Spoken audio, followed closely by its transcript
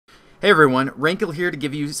Hey everyone, Rankle here to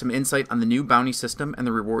give you some insight on the new bounty system and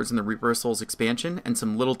the rewards in the Reaper Souls expansion, and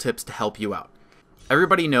some little tips to help you out.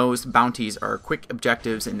 Everybody knows bounties are quick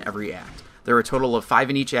objectives in every act. There are a total of 5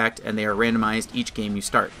 in each act, and they are randomized each game you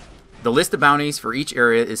start. The list of bounties for each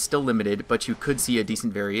area is still limited, but you could see a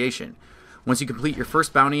decent variation. Once you complete your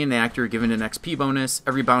first bounty in an act, you're given an XP bonus.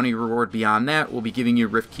 Every bounty reward beyond that will be giving you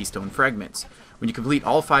Rift Keystone Fragments. When you complete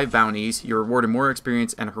all 5 bounties, you're rewarded more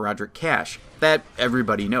experience and Heraldric cash. That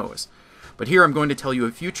everybody knows. But here I'm going to tell you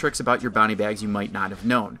a few tricks about your bounty bags you might not have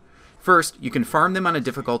known. First, you can farm them on a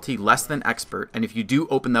difficulty less than Expert, and if you do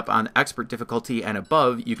open up on Expert difficulty and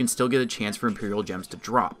above, you can still get a chance for Imperial Gems to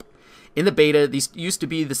drop. In the beta, these used to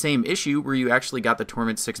be the same issue where you actually got the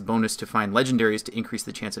Torment 6 bonus to find legendaries to increase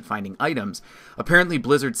the chance at finding items. Apparently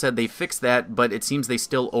Blizzard said they fixed that, but it seems they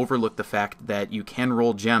still overlook the fact that you can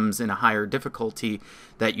roll gems in a higher difficulty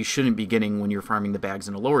that you shouldn't be getting when you're farming the bags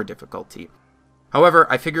in a lower difficulty. However,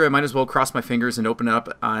 I figure I might as well cross my fingers and open it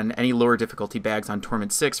up on any lower difficulty bags on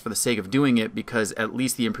Torment 6 for the sake of doing it, because at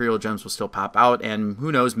least the Imperial Gems will still pop out, and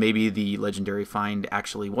who knows, maybe the legendary find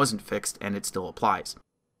actually wasn't fixed and it still applies.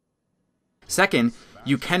 Second,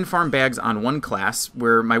 you can farm bags on one class,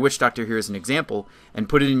 where my Witch Doctor here is an example, and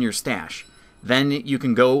put it in your stash. Then you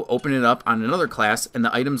can go open it up on another class, and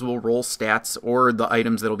the items will roll stats, or the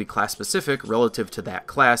items that will be class specific relative to that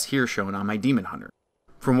class, here shown on my Demon Hunter.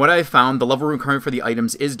 From what I've found, the level requirement for the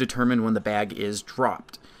items is determined when the bag is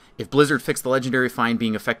dropped. If Blizzard fixed the legendary find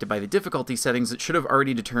being affected by the difficulty settings, it should have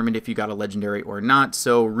already determined if you got a legendary or not,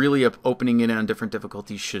 so really opening it on different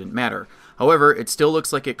difficulties shouldn't matter. However, it still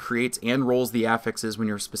looks like it creates and rolls the affixes when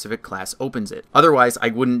your specific class opens it. Otherwise, I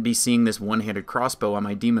wouldn't be seeing this one-handed crossbow on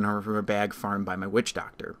my Demon Hunter from a bag farmed by my Witch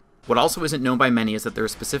Doctor. What also isn't known by many is that there are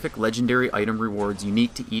specific legendary item rewards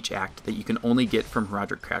unique to each act that you can only get from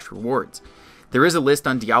Heraldric Cash rewards. There is a list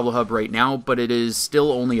on Diablo Hub right now, but it is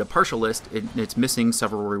still only a partial list, and it's missing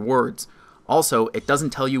several rewards. Also, it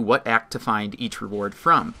doesn't tell you what act to find each reward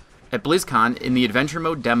from. At BlizzCon, in the Adventure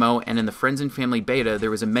Mode demo and in the Friends and Family beta, there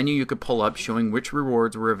was a menu you could pull up showing which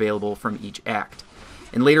rewards were available from each act.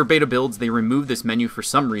 In later beta builds, they removed this menu for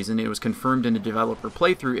some reason. It was confirmed in a developer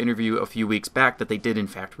playthrough interview a few weeks back that they did in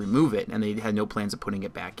fact remove it, and they had no plans of putting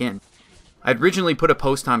it back in. I'd originally put a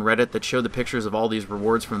post on Reddit that showed the pictures of all these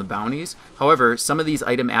rewards from the bounties. However, some of these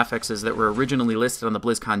item affixes that were originally listed on the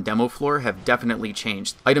BlizzCon demo floor have definitely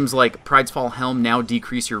changed. Items like Pride's Fall Helm now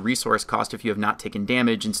decrease your resource cost if you have not taken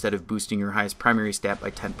damage, instead of boosting your highest primary stat by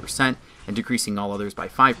 10% and decreasing all others by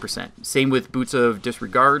 5%. Same with Boots of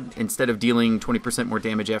Disregard. Instead of dealing 20% more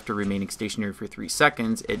damage after remaining stationary for 3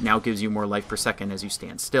 seconds, it now gives you more life per second as you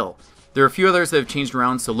stand still. There are a few others that have changed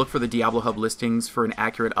around, so look for the Diablo Hub listings for an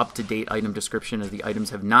accurate, up-to-date item description, as the items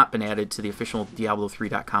have not been added to the official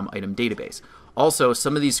Diablo3.com item database. Also,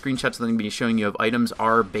 some of these screenshots that I'm going to be showing you of items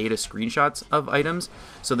are beta screenshots of items,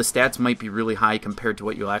 so the stats might be really high compared to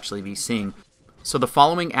what you'll actually be seeing. So the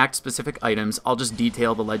following act-specific items, I'll just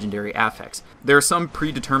detail the legendary affix. There are some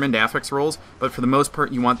predetermined affix rolls, but for the most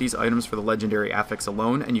part you want these items for the legendary affix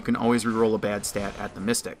alone, and you can always reroll a bad stat at the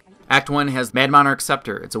Mystic. Act 1 has Mad Monarch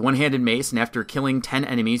Scepter. It's a one-handed mace, and after killing 10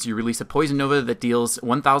 enemies, you release a Poison Nova that deals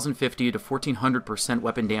 1,050 to 1,400%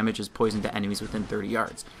 weapon damage as poison to enemies within 30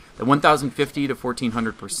 yards. The 1,050 to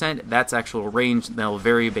 1,400%, that's actual range. That'll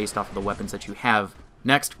vary based off of the weapons that you have.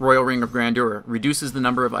 Next, Royal Grandeur reduces the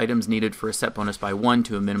number of items needed for a set bonus by 1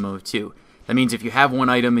 to a minimum of 2. That means if you have 1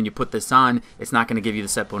 item and you put this on, it's not going to give you the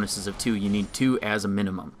set bonuses of 2. You need 2 as a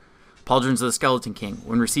minimum. Pauldrons of the Skeleton King.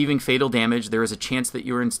 When receiving fatal damage, there is a chance that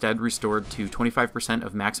you are instead restored to 25%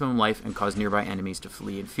 of maximum life and cause nearby enemies to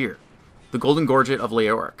flee in fear. The Gorget of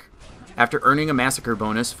Leoric. After earning a massacre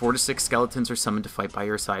bonus, 4 to 6 skeletons are summoned to fight by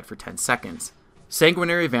your side for 10 seconds.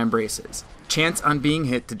 Sanguinary Vambraces. Chance on being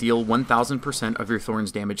hit to deal 1000% of your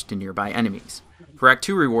Thorns damage to nearby enemies. For Act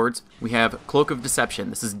 2 rewards, we have Cloak of Deception.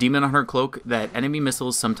 This is Demon Hunter Cloak that enemy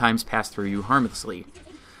missiles sometimes pass through you harmlessly.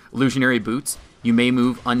 Illusionary Boots. You may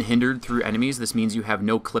move unhindered through enemies. This means you have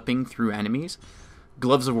no clipping through enemies.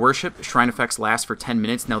 Gloves of Worship. Shrine effects last for 10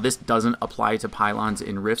 minutes. Now this doesn't apply to pylons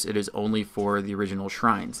in rifts. It is only for the original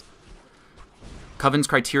shrines. Coven's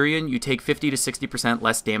Criterion. You take 50 to 60%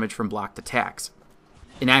 less damage from blocked attacks.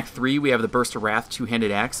 In Act 3, we have the Burst of Wrath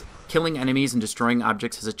two-handed axe. Killing enemies and destroying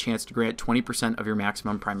objects has a chance to grant 20% of your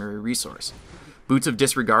maximum primary resource. Boots of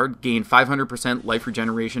Disregard gain 500% life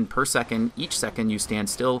regeneration per second each second you stand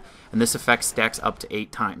still, and this effect stacks up to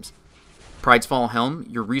 8 times. Pride's Fall Helm,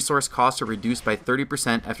 your resource costs are reduced by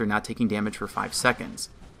 30% after not taking damage for 5 seconds.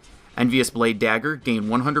 Envious Blade Dagger, gain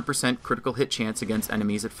 100% critical hit chance against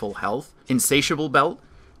enemies at full health. Insatiable Belt,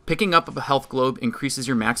 Picking up a health globe increases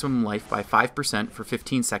your maximum life by 5% for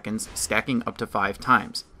 15 seconds, stacking up to 5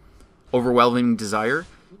 times. Overwhelming Desire,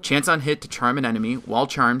 chance on hit to charm an enemy. While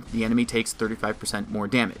charmed, the enemy takes 35% more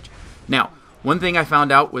damage. Now, one thing I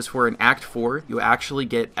found out was for an Act 4, you actually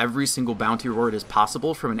get every single bounty reward as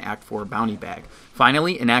possible from an Act 4 bounty bag.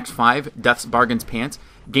 Finally, in Act 5, Death's Bargain's Pants,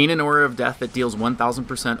 gain an aura of death that deals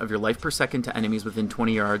 1000% of your life per second to enemies within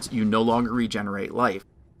 20 yards. You no longer regenerate life.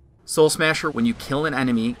 Soul Smasher, when you kill an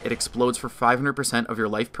enemy, it explodes for 500% of your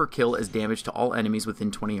life per kill as damage to all enemies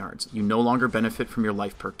within 20 yards. You no longer benefit from your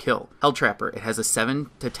life per kill. Helltrapper, it has a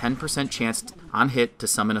 7 to 10% chance on hit to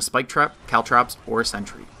summon a Spike Trap, Caltrops, or a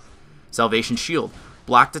Sentry. Salvation Shield,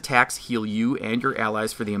 blocked attacks heal you and your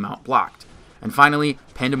allies for the amount blocked. And finally,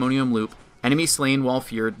 Pandemonium Loop, enemies slain while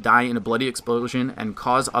feared die in a bloody explosion and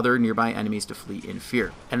cause other nearby enemies to flee in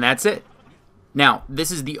fear. And that's it. Now,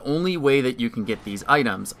 this is the only way that you can get these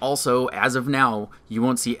items. Also, as of now, you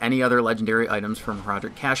won't see any other legendary items from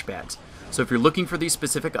Project Cash Bags. So if you're looking for these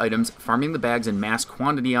specific items, farming the bags in mass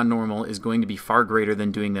quantity on normal is going to be far greater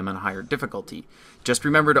than doing them on higher difficulty. Just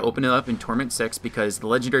remember to open it up in Torment 6 because the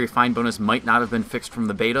legendary find bonus might not have been fixed from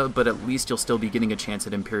the beta, but at least you'll still be getting a chance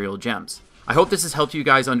at Imperial Gems. I hope this has helped you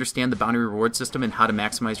guys understand the bounty reward system and how to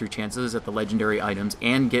maximize your chances at the legendary items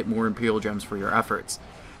and get more Imperial Gems for your efforts.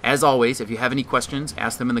 As always, if you have any questions,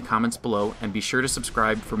 ask them in the comments below, and be sure to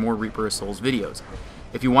subscribe for more Reaper of Souls videos.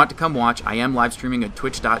 If you want to come watch, I am live streaming at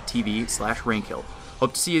twitch.tv/rankhill.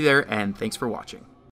 Hope to see you there, and thanks for watching.